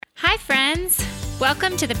Hi, friends.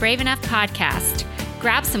 Welcome to the Brave Enough podcast.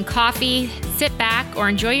 Grab some coffee, sit back, or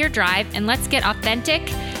enjoy your drive, and let's get authentic,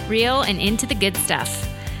 real, and into the good stuff.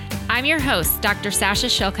 I'm your host, Dr. Sasha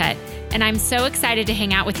Shillcutt, and I'm so excited to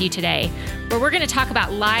hang out with you today, where we're going to talk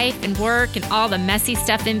about life and work and all the messy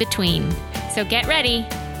stuff in between. So get ready.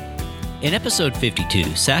 In episode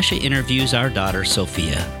 52, Sasha interviews our daughter,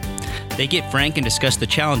 Sophia. They get frank and discuss the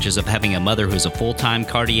challenges of having a mother who is a full-time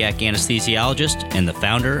cardiac anesthesiologist and the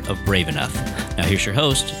founder of Brave Enough. Now here's your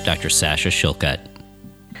host, Dr. Sasha Shillcutt.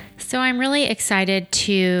 So I'm really excited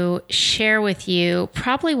to share with you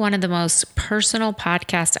probably one of the most personal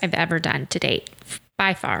podcasts I've ever done to date,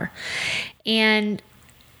 by far. And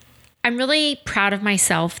I'm really proud of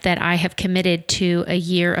myself that I have committed to a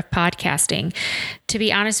year of podcasting. To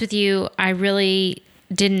be honest with you, I really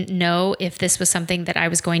didn't know if this was something that I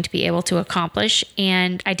was going to be able to accomplish,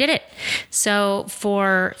 and I did it. So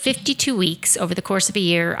for 52 weeks over the course of a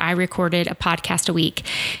year, I recorded a podcast a week.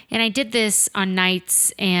 And I did this on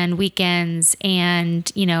nights and weekends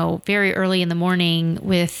and, very early in the morning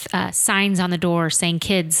with signs on the door saying,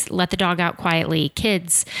 kids, let the dog out quietly.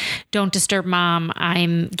 Kids, don't disturb mom.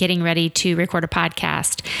 I'm getting ready to record a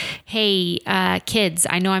podcast. Hey, kids,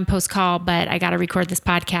 I know I'm post-call, but I got to record this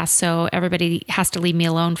podcast, so everybody has to leave me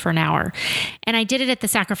alone for an hour. And I did it at the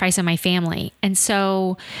sacrifice of my family. And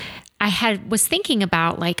so I was thinking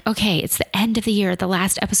about okay, it's the end of the year, the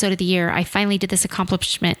last episode of the year. I finally did this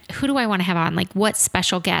accomplishment. Who do I want to have on? What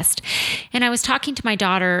special guest? And I was talking to my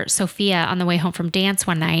daughter, Sophia, on the way home from dance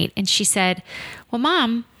one night. And she said, well,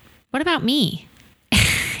 Mom, what about me?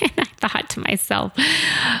 And I thought to myself,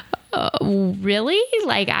 really?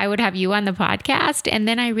 I would have you on the podcast? And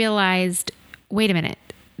then I realized, wait a minute,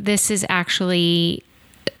 this is actually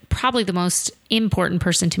probably the most important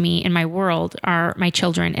person to me in my world are my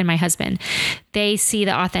children and my husband. They see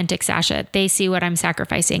the authentic Sasha. They see what I'm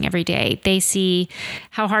sacrificing every day. They see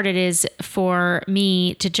how hard it is for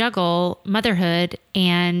me to juggle motherhood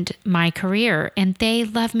and my career, and they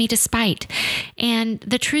love me despite. And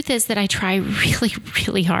the truth is that I try really,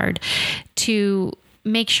 really hard to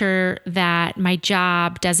make sure that my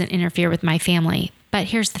job doesn't interfere with my family. But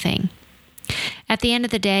here's the thing. At the end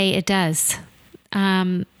of the day, it does.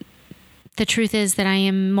 The truth is that I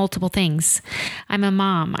am multiple things. I'm a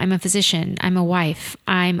mom. I'm a physician. I'm a wife.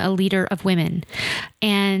 I'm a leader of women.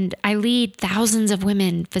 And I lead thousands of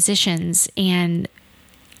women physicians. And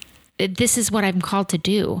this is what I'm called to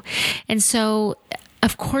do. And so,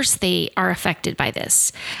 of course, they are affected by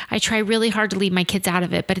this. I try really hard to leave my kids out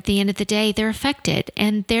of it, but at the end of the day, they're affected.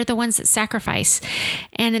 And they're the ones that sacrifice.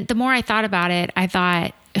 And the more I thought about it, I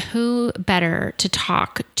thought, who better to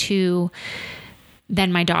talk to than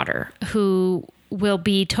my daughter, who will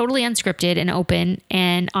be totally unscripted and open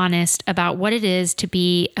and honest about what it is to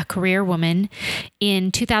be a career woman in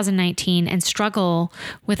 2019 and struggle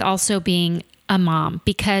with also being a mom.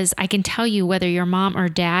 Because I can tell you, whether you're mom or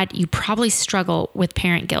dad, you probably struggle with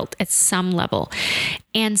parent guilt at some level.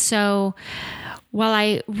 And so while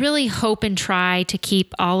I really hope and try to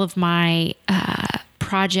keep all of my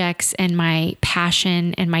projects and my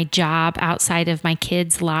passion and my job outside of my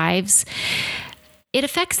kids' lives, it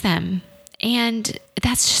affects them. And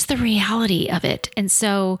that's just the reality of it. And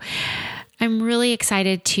so I'm really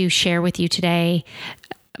excited to share with you today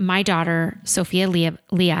my daughter, Sophia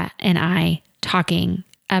Leah, and I talking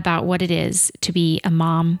about what it is to be a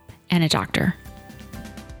mom and a doctor.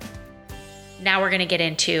 Now we're going to get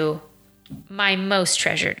into my most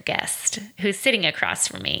treasured guest, who's sitting across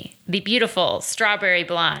from me, the beautiful strawberry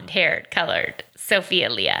blonde haired colored Sophia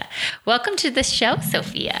Leah. Welcome to the show,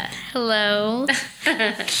 Sophia. Hello.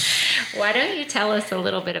 Why don't you tell us a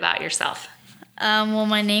little bit about yourself? Well,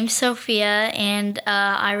 my name's Sophia, and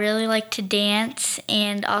I really like to dance,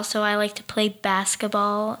 and also I like to play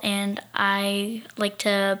basketball, and I like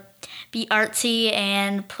to be artsy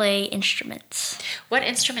and play instruments. What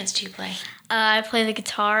instruments do you play? I play the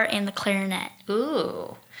guitar and the clarinet.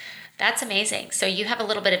 Ooh, that's amazing. So you have a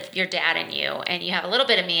little bit of your dad in you, and you have a little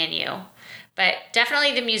bit of me in you, but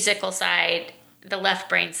definitely the musical side, the left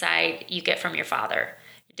brain side, you get from your father.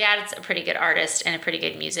 Your dad's a pretty good artist and a pretty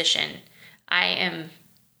good musician. I am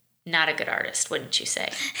not a good artist, wouldn't you say?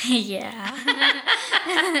 Yeah.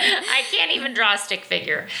 I can't even draw a stick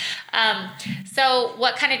figure. So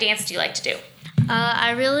what kind of dance do you like to do?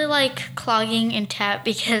 I really like clogging and tap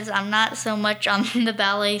because I'm not so much on the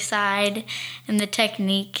ballet side and the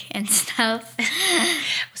technique and stuff.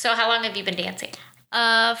 So how long have you been dancing?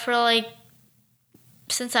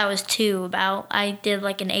 Since I was 2, I did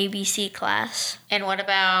an ABC class. And what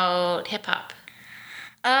about hip hop?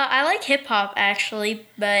 I like hip hop actually,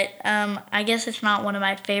 but I guess it's not one of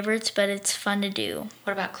my favorites, but it's fun to do.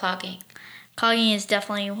 What about clogging? Clogging is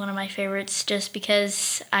definitely one of my favorites just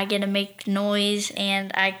because I get to make noise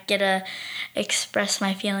and I get to express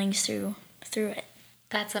my feelings through it.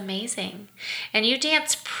 That's amazing. And you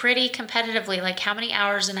dance pretty competitively. Like, how many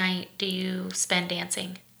hours a night do you spend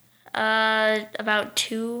dancing? About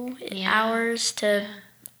 2 hours to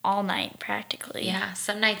all night practically. Yeah,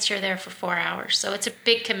 some nights you're there for 4 hours. So it's a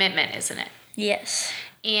big commitment, isn't it? Yes.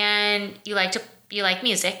 And you like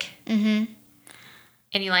music. Mm-hmm.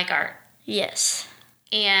 And you like art. Yes.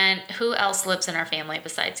 And who else lives in our family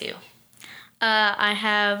besides you? I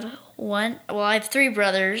have I have 3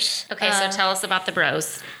 brothers. Okay, so tell us about the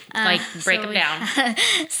bros. Break them down.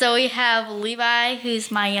 So we have Levi, who's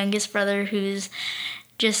my youngest brother, who's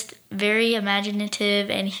just very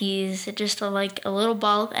imaginative, and he's just a little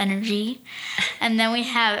ball of energy. And then we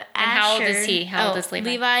have Asher. And how old is he? How old is Levi?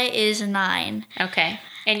 Levi is 9. Okay.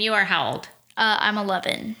 And you are how old? I'm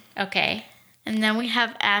 11. Okay. And then we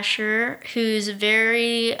have Asher, who's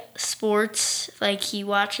very sports. He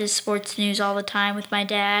watches sports news all the time with my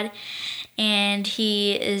dad, and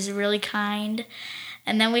he is really kind.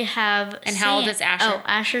 And then we have And how old is Asher? Oh,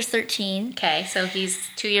 Asher's 13. Okay, so he's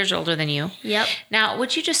 2 years older than you. Yep. Now,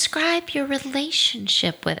 would you describe your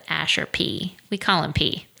relationship with Asher P? We call him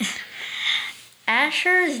P.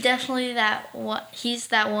 Asher is definitely he's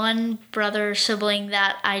that one brother sibling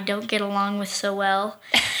that I don't get along with so well.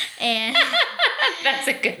 And that's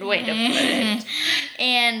a good way to put it.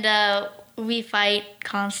 And we fight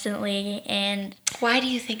constantly. And why do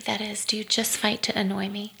you think that is? Do you just fight to annoy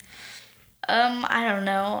me? I don't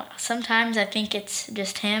know. Sometimes I think it's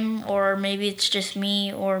just him, or maybe it's just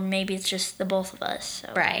me, or maybe it's just the both of us.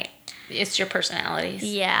 So. Right. It's your personalities.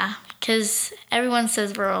 Yeah, because everyone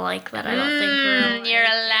says we're alike, but I don't think we're alike. You're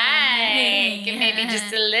alike. Maybe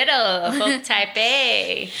just a little. Both type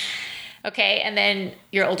A. Okay, and then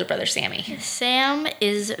your older brother, Sammy. Sam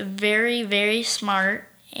is very, very smart,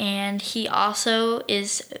 and he also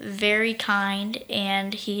is very kind,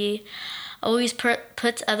 and he always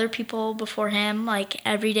puts other people before him.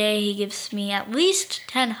 Every day he gives me at least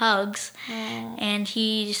 10 hugs. Aww. And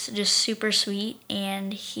he's just super sweet,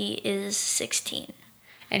 and he is 16.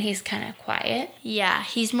 And he's kind of quiet? Yeah,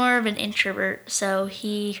 he's more of an introvert, so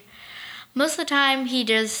most of the time he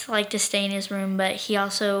does like to stay in his room, but he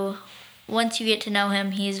also, once you get to know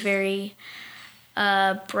him, he's very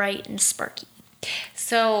bright and sparky.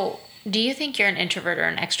 So, do you think you're an introvert or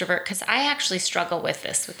an extrovert? Because I actually struggle with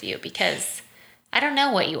this with you because I don't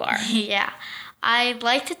know what you are. Yeah. I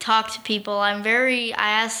like to talk to people. I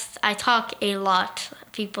talk a lot.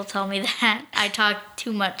 People tell me that. I talk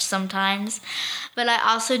too much sometimes. But I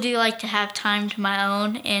also do like to have time to my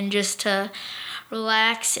own and just to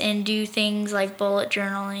relax and do things like bullet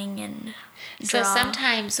journaling and draw. So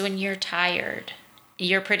sometimes when you're tired,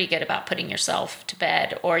 you're pretty good about putting yourself to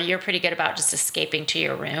bed, or you're pretty good about just escaping to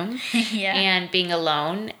your room yeah. and being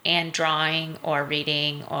alone and drawing or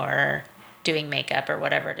reading or doing makeup or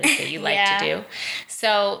whatever it is that you like yeah. to do.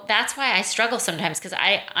 So that's why I struggle sometimes, because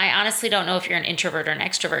I honestly don't know if you're an introvert or an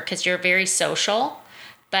extrovert, because you're very social,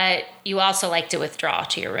 but you also like to withdraw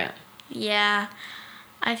to your room. Yeah.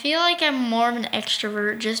 I feel like I'm more of an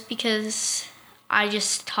extrovert just because I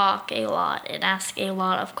just talk a lot and ask a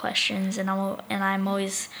lot of questions, and I'm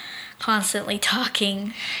always constantly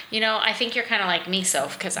talking. I think you're kind of like me,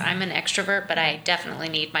 Soph, because I'm an extrovert, but I definitely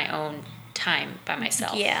need my own time by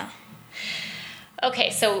myself. Yeah. Okay,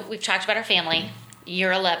 so we've talked about our family.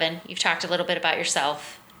 You're 11. You've talked a little bit about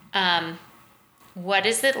yourself. What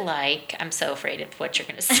is it like? I'm so afraid of what you're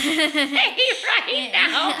going to say right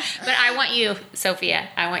now. But I want you, Sophia,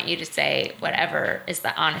 to say whatever is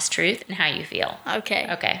the honest truth and how you feel.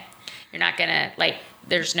 Okay. Okay. You're not going to,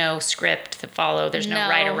 there's no script to follow. There's no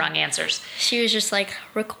right or wrong answers. She was just like,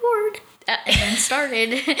 record. And then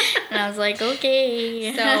started. And I was like,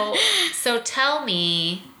 okay. So tell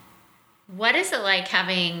me, what is it like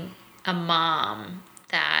having a mom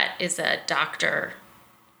that is a doctor?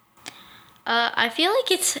 I feel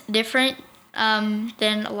like it's different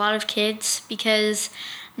than a lot of kids because,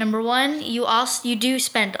 number one, you do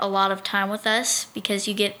spend a lot of time with us because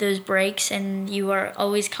you get those breaks and you are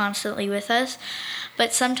always constantly with us.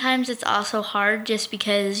 But sometimes it's also hard just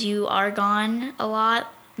because you are gone a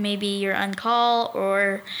lot. Maybe you're on call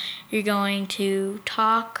or you're going to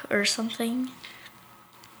talk or something.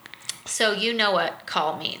 So you know what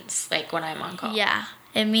call means, like when I'm on call? Yeah.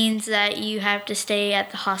 It means that you have to stay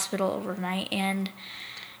at the hospital overnight, and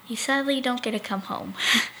you sadly don't get to come home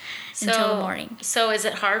until the morning. So is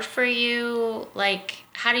it hard for you?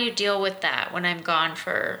 How do you deal with that when I'm gone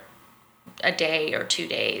for a day or 2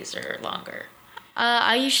 days or longer?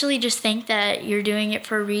 I usually just think that you're doing it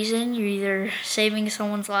for a reason. You're either saving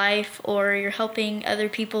someone's life, or you're helping other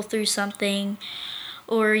people through something,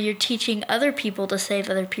 or you're teaching other people to save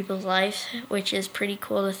other people's lives, which is pretty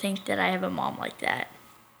cool to think that I have a mom like that.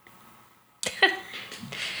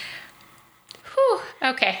 Whew,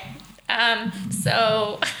 okay.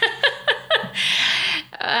 So,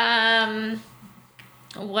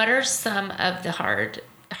 what are some of the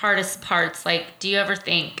hardest parts? Like, do you ever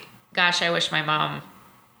think, gosh, I wish my mom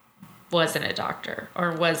wasn't a doctor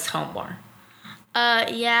or was home more?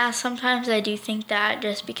 Yeah, sometimes I do think that,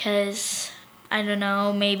 just because, I don't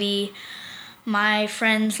know, maybe my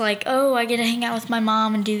friends like, oh, I get to hang out with my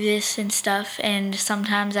mom and do this and stuff, and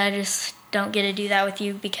sometimes I just don't get to do that with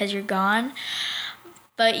you because you're gone.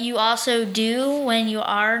 But you also do, when you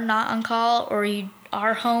are not on call or you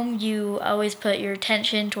are home, you always put your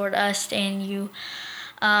attention toward us, and you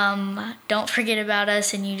don't forget about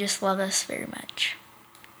us, and you just love us very much.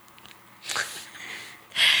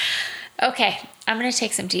 Okay, I'm going to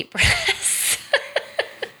take some deep breaths.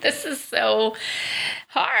 This is so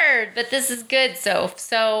hard, but this is good.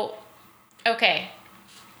 So, okay.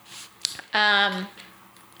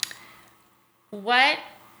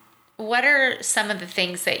 What are some of the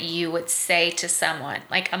things that you would say to someone,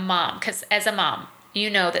 like a mom? Because as a mom, you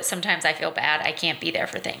know that sometimes I feel bad. I can't be there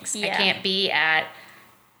for things. Yeah. I can't be at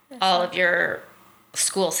all of your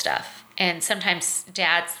school stuff. And sometimes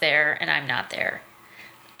dad's there and I'm not there.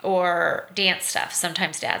 Or dance stuff.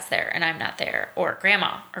 Sometimes dad's there and I'm not there. Or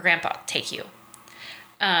grandma or grandpa take you.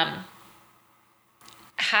 How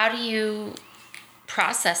do you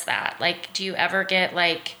process that? Like, do you ever get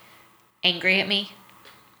like angry at me?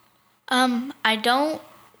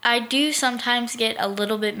 I do sometimes get a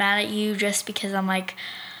little bit mad at you, just because I'm like,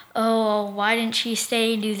 oh, why didn't she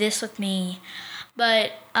stay and do this with me?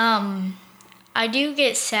 But, I do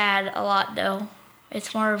get sad a lot, though.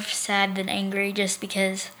 It's more of sad than angry, just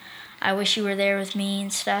because I wish you were there with me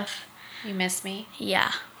and stuff. You miss me?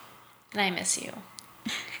 Yeah. And I miss you.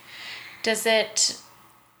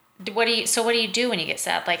 What do you do when you get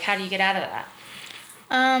sad? Like, how do you get out of that?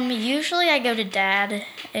 Usually I go to Dad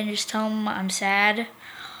and just tell him I'm sad,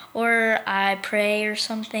 or I pray or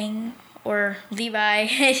something, or Levi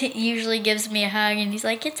usually gives me a hug and he's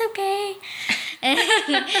like, it's okay.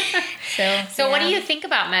 So What do you think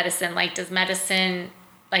about medicine? Like, do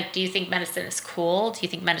you think medicine is cool? Do you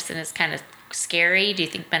think medicine is kind of scary? Do you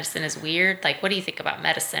think medicine is weird? Like, what do you think about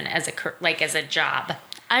medicine as a job?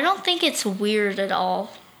 I don't think it's weird at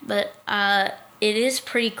all, but it is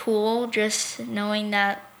pretty cool, just knowing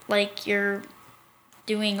that, like, you're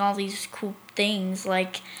doing all these cool things,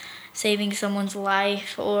 like saving someone's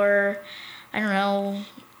life, or, I don't know,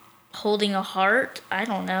 holding a heart. I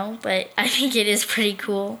don't know, but I think it is pretty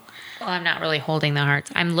cool. Well, I'm not really holding the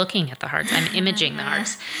hearts. I'm looking at the hearts. I'm imaging the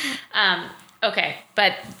hearts. Okay,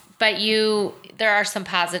 but there are some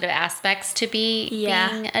positive aspects to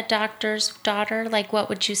being a doctor's daughter. Like, what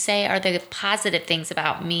would you say are the positive things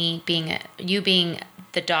about me being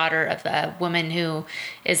the daughter of a woman who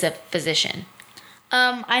is a physician?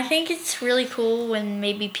 I think it's really cool when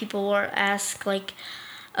maybe people ask, like,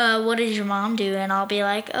 what does your mom do? And I'll be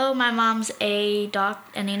like, oh, my mom's an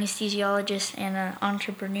anesthesiologist and an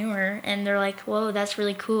entrepreneur. And they're like, whoa, that's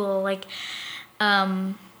really cool. Like,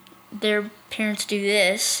 their parents do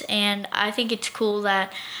this. And I think it's cool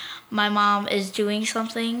that my mom is doing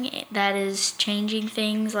something that is changing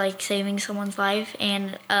things, like saving someone's life.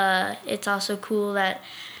 And it's also cool that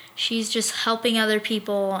she's just helping other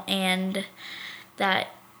people, and that,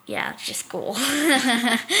 yeah, it's just cool.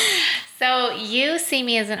 So you see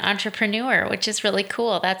me as an entrepreneur, which is really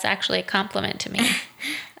cool. That's actually a compliment to me.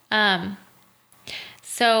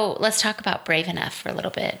 So let's talk about Brave Enough for a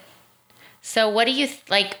little bit. So what do you,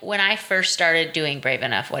 like, when I first started doing Brave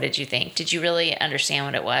Enough, what did you think? Did you really understand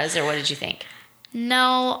what it was, or what did you think?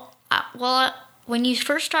 No, when you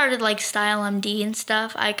first started, like, Style MD and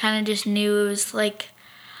stuff, I kind of just knew it was, like,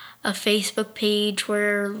 a Facebook page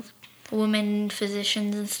where women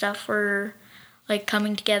physicians and stuff were, like,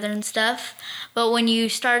 coming together and stuff. But when you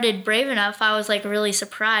started Brave Enough, I was, like, really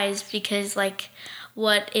surprised, because, like,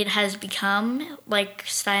 what it has become, like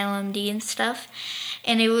Style MD and stuff.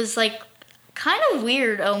 And it was, like, kind of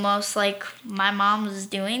weird almost, like, my mom was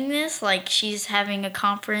doing this, like, she's having a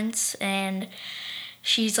conference and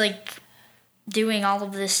she's, like, doing all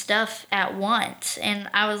of this stuff at once. And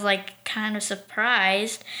I was, like, kind of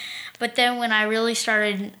surprised. But then when I really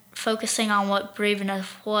started focusing on what Brave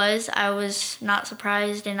Enough was, I was not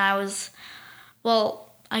surprised, and I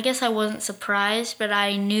guess I wasn't surprised, but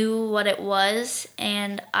I knew what it was,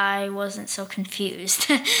 and I wasn't so confused.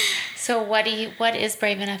 So what is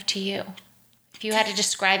brave enough to you? If you had to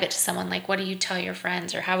describe it to someone, like what do you tell your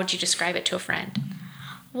friends, or how would you describe it to a friend?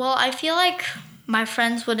 Well, I feel like my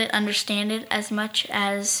friends wouldn't understand it as much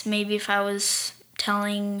as maybe if I was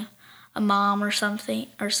telling a mom or something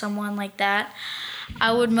or someone like that.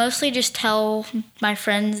 I would mostly just tell my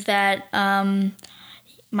friends that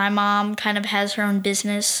my mom kind of has her own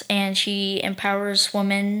business and she empowers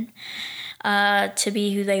women to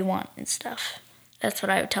be who they want and stuff. That's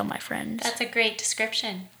what I would tell my friends. That's a great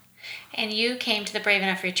description. And you came to the Brave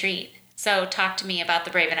Enough retreat. So talk to me about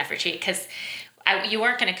the Brave Enough retreat, because you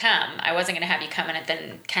weren't going to come. I wasn't going to have you come in at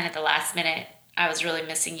kind of the last minute. I was really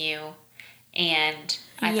missing you. And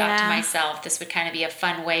I thought to myself, this would kind of be a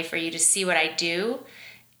fun way for you to see what I do.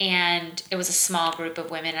 And it was a small group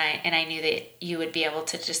of women, and I knew that you would be able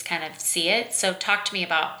to just kind of see it. So talk to me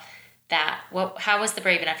about that. How was the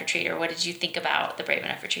Brave Enough retreat, or what did you think about the Brave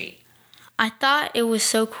Enough retreat? I thought it was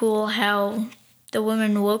so cool how the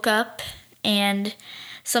women woke up, and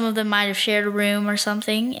some of them might have shared a room or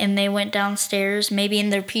something, and they went downstairs, maybe in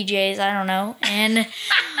their PJs, I don't know, and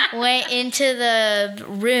went into the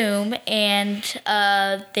room, and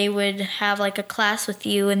they would have like a class with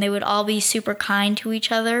you, and they would all be super kind to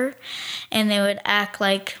each other, and they would act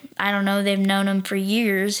like, I don't know, they've known them for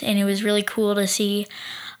years, and it was really cool to see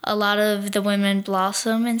a lot of the women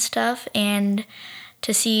blossom and stuff, and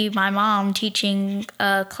to see my mom teaching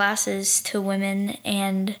classes to women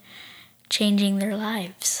and changing their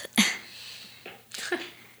lives.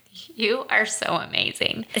 You are so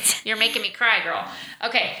amazing. You're making me cry, girl.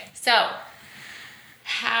 Okay, so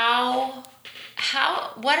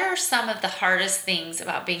what are some of the hardest things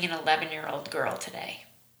about being an 11-year-old girl today?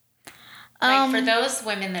 Like for those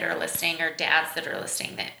women that are listening, or dads that are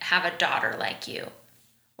listening that have a daughter like you,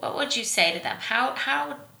 what would you say to them?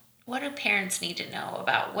 What do parents need to know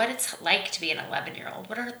about what it's like to be an 11-year-old?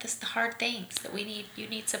 What are the hard things that you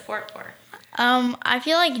need support for? I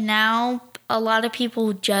feel like now a lot of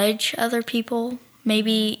people judge other people.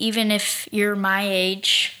 Maybe even if you're my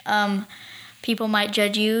age, people might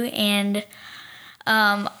judge you, and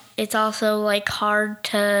it's also like hard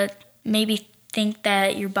to maybe think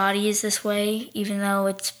that your body is this way, even though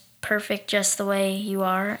it's perfect just the way you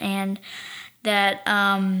are, and that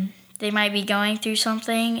they might be going through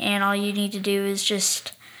something, and all you need to do is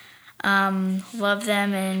just love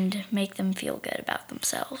them and make them feel good about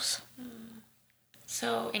themselves.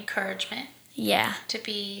 So encouragement. Yeah. To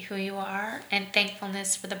be who you are, and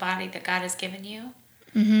thankfulness for the body that God has given you,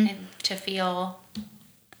 and to feel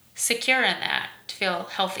secure in that, to feel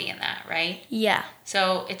healthy in that, right? Yeah.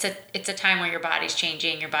 So it's a time where your body's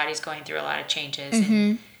changing, your body's going through a lot of changes,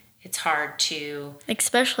 and it's hard to...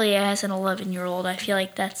 Especially as an 11-year-old, I feel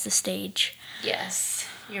like that's the stage. Yes,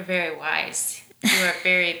 you're very wise. You are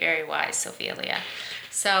very, very wise, Sophia Leah.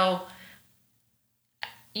 So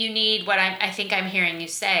you need, what I think I'm hearing you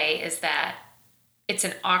say is that it's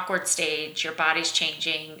an awkward stage, your body's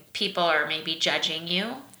changing, people are maybe judging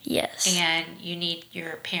you. Yes. And you need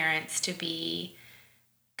your parents to be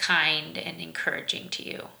kind and encouraging to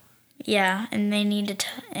you. Yeah, and they need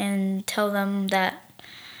to tell them that,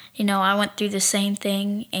 I went through the same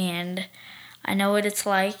thing, and I know what it's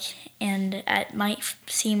like, and it might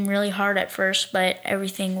seem really hard at first, but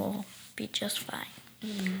everything will be just fine.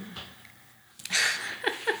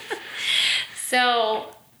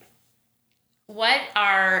 So, what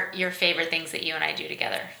are your favorite things that you and I do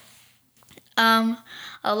together?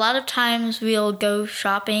 A lot of times we'll go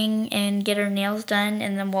shopping and get our nails done,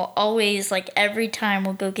 and then we'll always, every time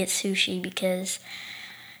we'll go get sushi, because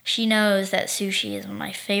she knows that sushi is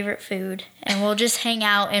my favorite food, and we'll just hang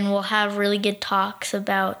out and we'll have really good talks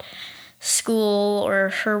about school or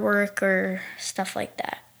her work or stuff like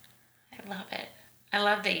that. I love it. I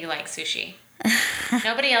love that you like sushi.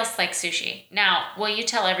 Nobody else likes sushi. Now, will you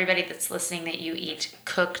tell everybody that's listening that you eat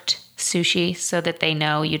cooked sushi so that they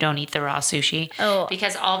know you don't eat the raw sushi? Oh.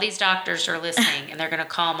 Because all these doctors are listening and they're going to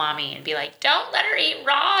call mommy and be like, don't let her eat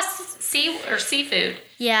raw seafood.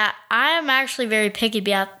 Yeah, I am actually very picky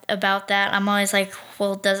about that. I'm always like,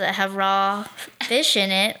 well, does it have raw fish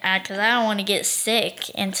in it? Because I don't want to get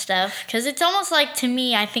sick and stuff. Because it's almost like, to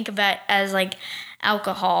me, I think about it as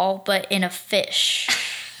alcohol, but in a fish.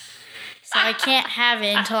 So I can't have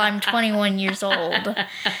it until I'm 21 years old.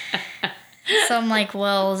 So I'm like,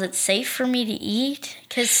 well, is it safe for me to eat?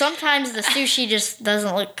 Because sometimes the sushi just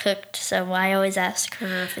doesn't look cooked. So I always ask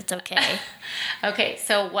her if it's okay. Okay,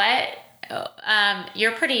 so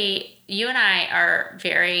you and I are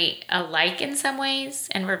very alike in some ways,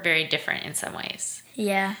 and we're very different in some ways.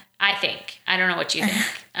 Yeah. I think. I don't know what you think.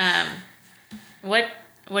 What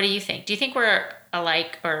do you think? Do you think we're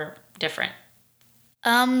alike or different?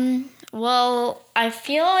 Well, I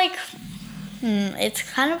feel like it's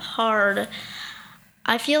kind of hard.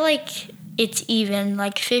 I feel like it's even.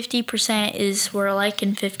 Like 50% is we're alike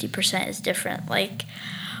and 50% is different. Like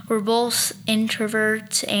we're both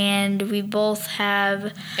introverts and we both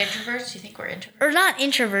have Introverts? You think we're introverts? or not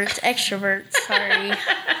introverts, extroverts. Sorry.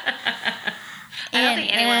 I don't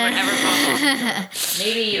think anyone would ever call you introvert.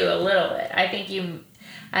 Maybe you a little bit. I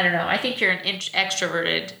don't know. I think you're an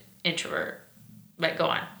extroverted introvert. But go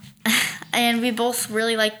on. And we both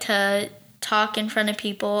really like to talk in front of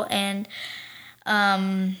people and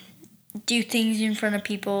do things in front of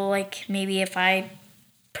people. Like maybe if I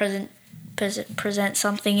present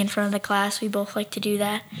something in front of the class, we both like to do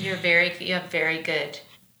that. You have very good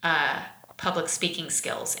public speaking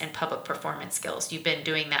skills and public performance skills. You've been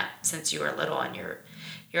doing that since you were little, and you're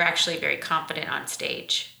actually very confident on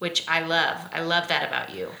stage, which I love. I love that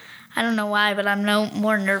about you. I don't know why, but I'm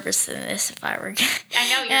more nervous than this if I were. I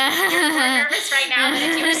know you're more nervous right now than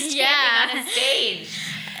if you were standing on a stage.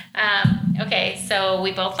 Okay, so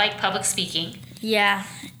we both like public speaking. Yeah,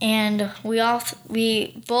 and we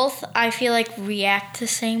both I feel like react the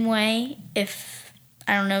same way if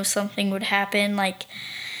I don't know something would happen. Like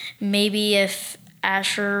maybe if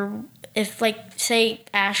say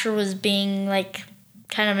Asher was being like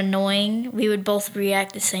kind of annoying, we would both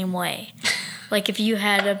react the same way. Like if you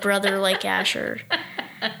had a brother like Asher.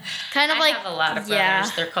 Kind of I have a lot of brothers. Yeah.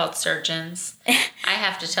 They're called surgeons. I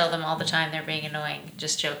have to tell them all the time they're being annoying.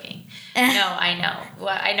 Just joking. No, I know.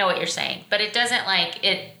 Well, I know what you're saying. But it doesn't like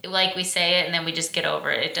we say it and then we just get over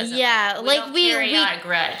it. It doesn't. Yeah, we don't carry on a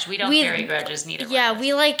grudge. We don't carry grudges neither. Yeah,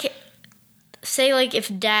 we say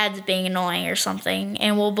if Dad's being annoying or something,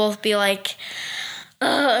 and we'll both be like,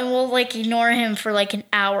 and we'll ignore him for an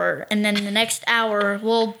hour, and then the next hour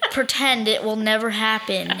we'll pretend it will never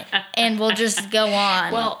happen, and we'll just go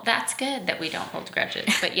on. Well, that's good that we don't hold grudges,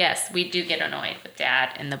 but yes, we do get annoyed with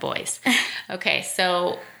Dad and the boys. Okay,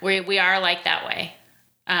 so we are like that way.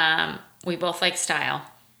 We both like style.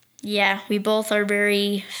 Yeah, we both are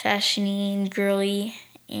very fashiony and girly,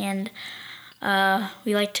 and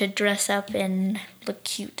we like to dress up and look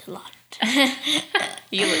cute a lot.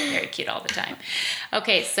 You look very cute all the time.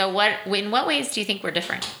 Okay, so in what ways do you think we're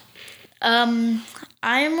different? I'm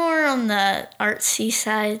more on the artsy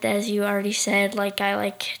side, as you already said. I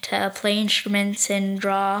like to play instruments and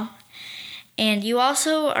draw. And you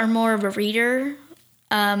also are more of a reader.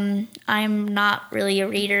 I'm not really a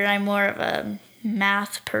reader. I'm more of a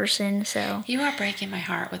math person, so. You are breaking my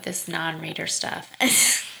heart with this non-reader stuff.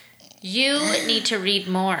 You need to read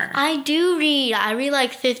more. I do read. I read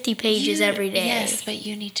 50 pages every day. Yes, but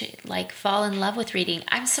you need to fall in love with reading.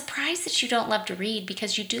 I'm surprised that you don't love to read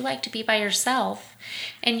because you do like to be by yourself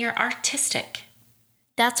and you're artistic.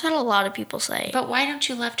 That's what a lot of people say. But why don't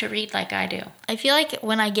you love to read like I do? I feel like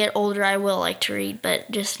when I get older I will like to read, but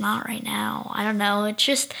just not right now. I don't know. It's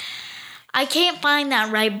just I can't find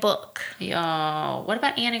that right book. Oh, what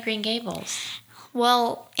about Anne of Green Gables?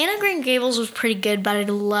 Well, Anne of Green Gables was pretty good, but I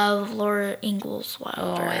love Laura Ingalls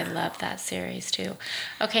Wilder. Oh, I love that series too.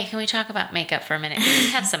 Okay, can we talk about makeup for a minute? You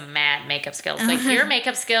have some mad makeup skills. Your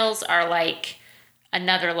makeup skills are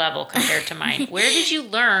another level compared to mine. Where did you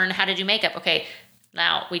learn how to do makeup? Okay,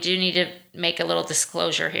 now we do need to make a little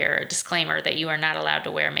disclosure here, a disclaimer that you are not allowed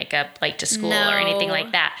to wear makeup to school or anything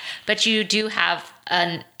like that. But you do have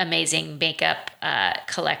an amazing makeup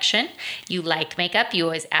collection. You like makeup. You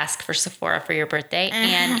always ask for Sephora for your birthday,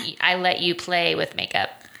 and I let you play with makeup.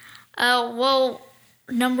 Well,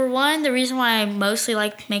 number one, the reason why I mostly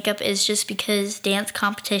like makeup is just because dance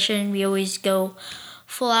competition, we always go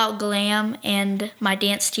full out glam, and my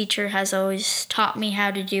dance teacher has always taught me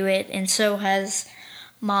how to do it, and so has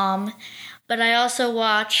Mom. But I also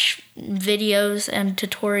watch videos and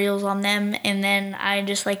tutorials on them, and then I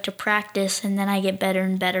just like to practice, and then I get better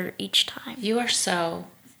and better each time. You are so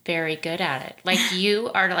very good at it.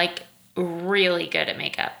 You are really good at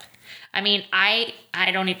makeup. I mean, I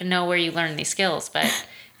don't even know where you learned these skills, but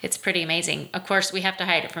it's pretty amazing. Of course, we have to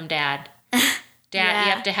hide it from Dad. Dad,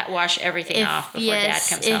 you have to wash everything off before Dad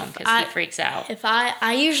comes home because he freaks out. If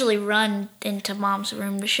I usually run into Mom's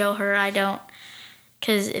room to show her. I don't,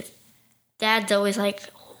 because if Dad's always like,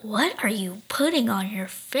 "What are you putting on your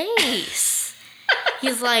face?"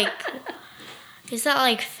 He's like, "Is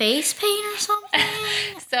that face paint or something?"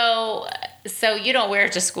 So you don't wear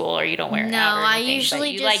it to school or you don't wear it out or anything, I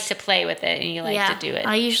usually but you like to play with it and you like to do it.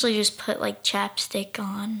 I usually just put chapstick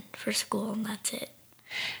on for school and that's it.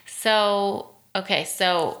 So, okay,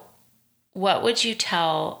 so what would you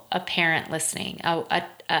tell a parent listening?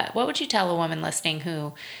 What would you tell a woman listening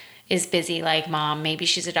who is busy like mom. Maybe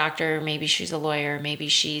she's a doctor, maybe she's a lawyer, maybe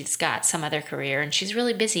she's got some other career and she's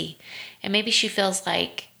really busy. And maybe she feels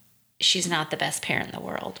like she's not the best parent in the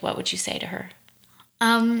world. What would you say to her?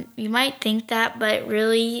 You might think that, but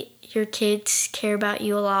really your kids care about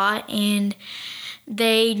you a lot, and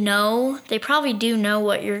they probably do know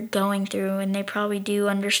what you're going through, and they probably do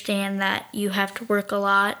understand that you have to work a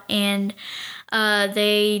lot, and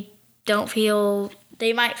they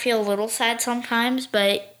might feel a little sad sometimes,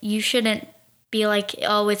 but you shouldn't be like,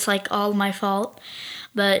 oh, it's like all my fault.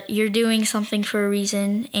 But you're doing something for a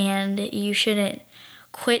reason, and you shouldn't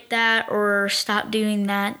quit that or stop doing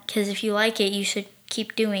that, because if you like it, you should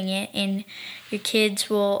keep doing it, and your kids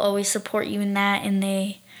will always support you in that, and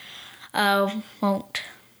they won't,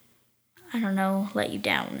 let you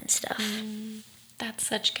down and stuff. That's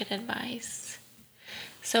such good advice.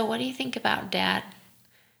 So what do you think about Dad?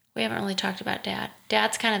 We haven't really talked about Dad.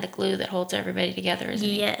 Dad's kind of the glue that holds everybody together, isn't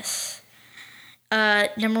he? Yes.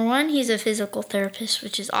 Number one, he's a physical therapist,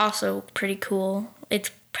 which is also pretty cool.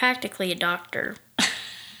 It's practically a doctor.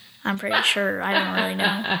 I'm pretty sure. I don't really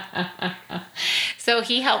know. So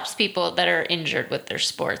he helps people that are injured with their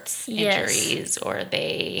sports injuries, or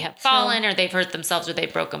they have fallen, or they've hurt themselves, or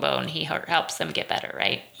they've broken a bone. He helps them get better,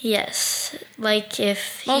 right? Yes. Like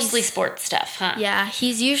if mostly sports stuff, huh? Yeah.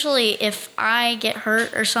 He's usually, if I get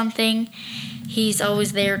hurt or something, he's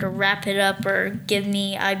always there to wrap it up or give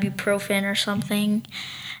me ibuprofen or something.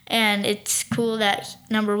 And it's cool that,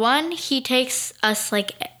 number one, he takes us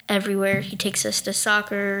like everywhere. He takes us to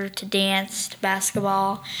soccer, to dance, to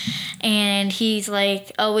basketball, and he's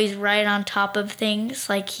like always right on top of things.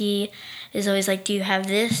 Like he is always like, do you have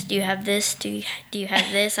this? Do you have this? Do you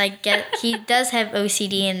have this? He does have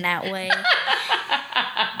OCD in that way.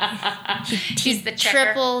 He's the checker.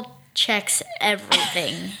 Triple checks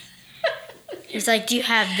everything. He's like, do you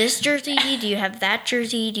have this jersey? Do you have that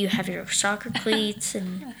jersey? Do you have your soccer cleats?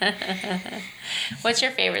 And what's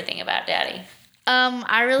your favorite thing about Daddy?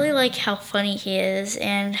 I really like how funny he is,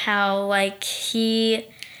 and how like he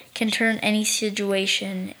can turn any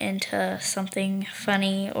situation into something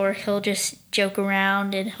funny, or he'll just joke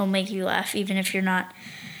around and he'll make you laugh even if you're not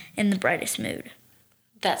in the brightest mood.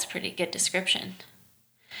 That's a pretty good description.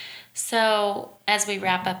 So as we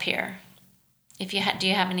wrap up here, do you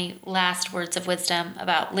have any last words of wisdom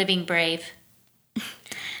about living brave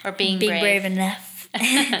or being brave enough?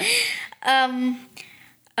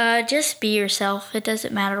 Just be yourself. It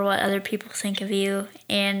doesn't matter what other people think of you.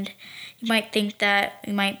 And you might think that,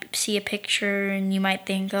 you might see a picture and you might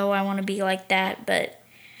think, oh, I want to be like that. But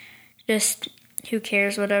just, who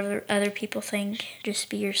cares what other people think? Just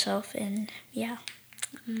be yourself, and yeah.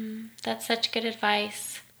 That's such good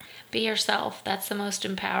advice. Be yourself. That's the most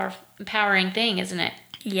empowering thing, isn't it?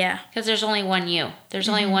 Yeah. Because there's only one you. There's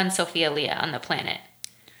only one Sophia Leah on the planet.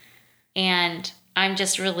 And I'm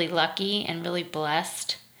just really lucky and really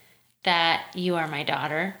blessed that you are my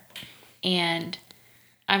daughter. And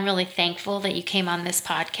I'm really thankful that you came on this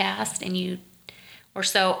podcast and you were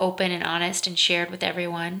so open and honest and shared with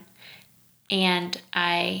everyone. And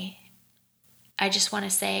I just want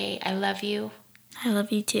to say I love you. I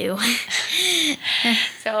love you too.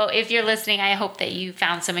 So if you're listening, I hope that you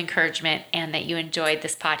found some encouragement and that you enjoyed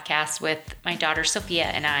this podcast with my daughter Sophia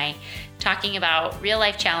and I talking about real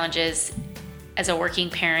life challenges as a working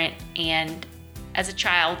parent and as a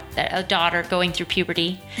child, a daughter going through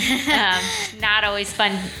puberty. Not always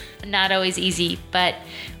fun, not always easy, but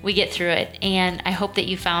we get through it. And I hope that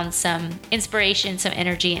you found some inspiration, some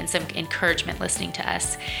energy, and some encouragement listening to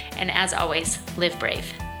us. And as always, live brave.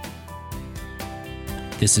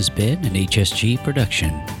 This has been an HSG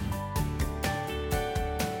production.